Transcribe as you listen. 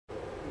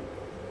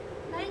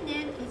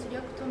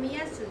Ryoko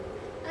Oishi-Tomiyasu.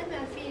 I'm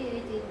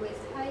affiliated with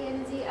High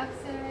Energy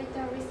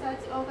Accelerator Research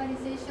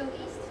Organization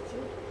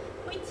Institute,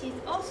 which is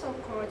also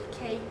called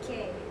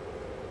KK.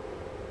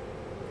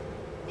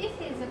 This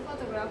is a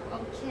photograph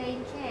of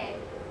KK.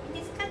 In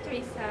this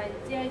countryside,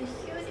 there is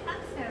a huge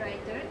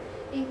accelerator,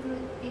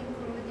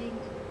 including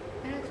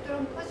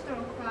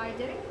electron-positron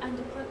collider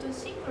and proton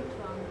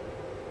synchrotron.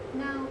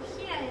 Now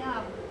here I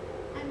am.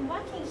 I'm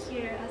working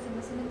here as a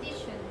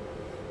mathematician.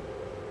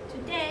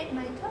 Today,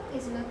 my talk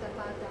is not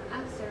about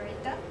an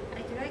accelerator.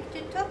 I'd like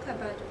to talk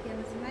about pure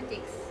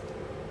mathematics.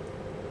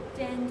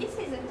 Then this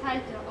is the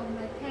title of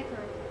my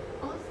paper,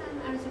 on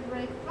some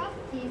algebraic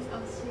properties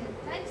of CM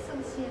types of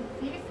CM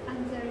fields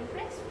and the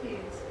reflex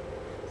fields.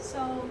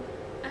 So,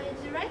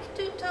 I'd like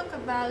to talk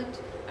about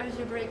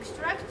algebraic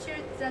structure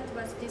that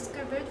was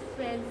discovered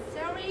when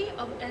theory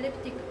of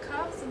elliptic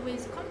curves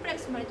with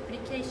complex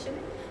multiplication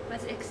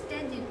was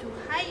extended to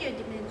higher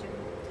dimension.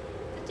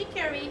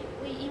 Particularly,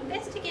 we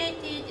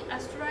investigated a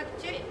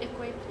structure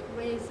equipped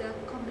with a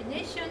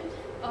combination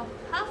of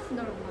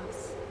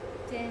half-normals.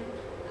 Then,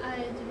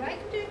 I'd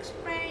like to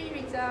explain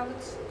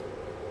results.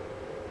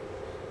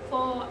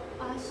 For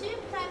a CM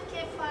type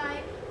K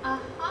phi, a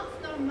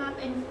half-normal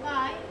n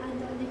phi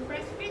and a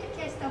reflex field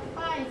K star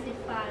phi is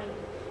defined.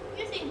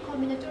 Using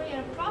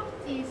combinatorial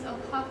properties of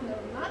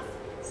half-normals,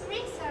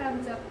 three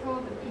theorems are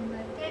proven in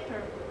my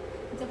paper.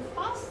 The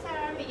first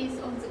theorem is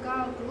on the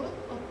Gauss group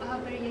of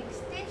algebraic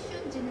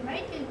extension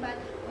generated by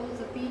all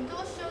the B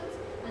torsions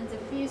and the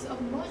fields of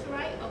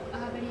moduli of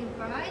algebraic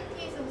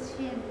varieties of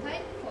CM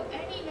type for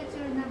any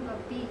natural number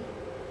B.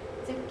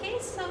 The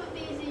case of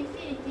B is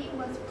infinity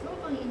was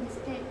proven in this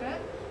paper,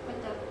 but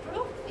the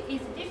proof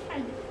is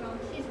different from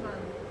his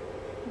one.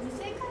 The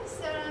second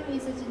theorem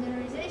is a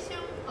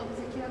generalization of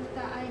the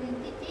character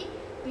identity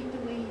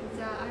between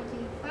the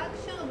algebraic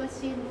function of a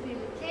CM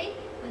field K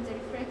and the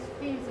reflex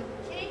fields of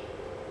K,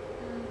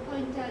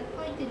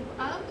 pointed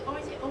out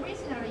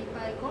originally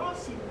by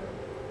Gorosiver.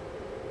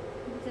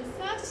 The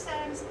third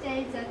theorem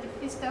states that the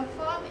Pfister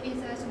form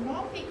is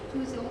isomorphic to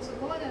the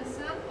orthogonal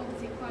sum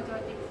of the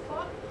quadratic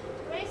form.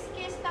 Trace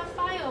K star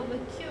phi over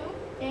Q,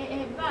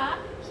 A bar,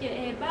 here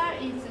A bar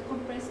is a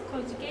complex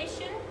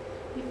conjugation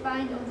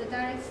defined on the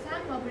direct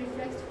sum of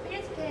reflex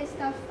fields K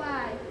star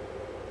phi.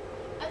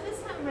 As a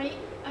summary,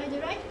 I'd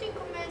like to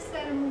comment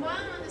theorem 1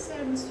 and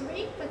theorem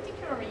 3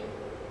 particularly.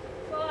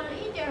 For an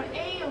ideal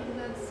A of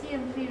the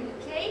CM field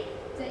K,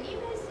 the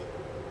image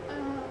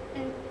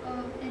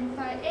n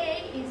phi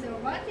A is a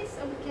lattice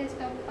of K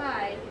star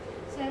phi.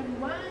 Theorem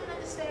 1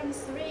 and theorem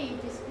 3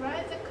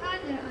 describe the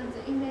kernel and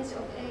the image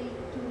of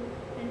A2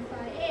 n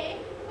phi A,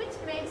 which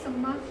makes a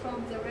map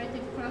from the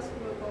relative class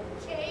group of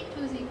K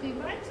to the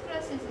equivalent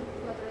classes of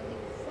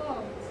quadratic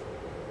forms.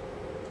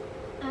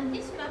 And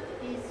this map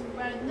is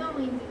well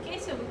known in the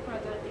case of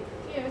quadratic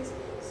fields,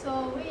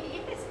 so we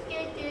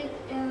investigated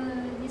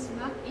this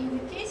map in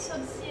the case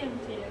of CM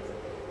fields.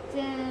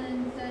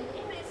 Then the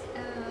image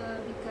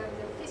becomes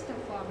the Pfister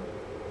form.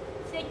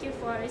 Thank you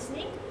for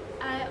listening.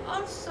 I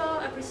also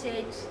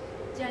appreciate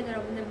Journal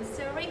of Number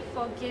Theory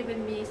for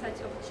giving me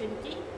such opportunity.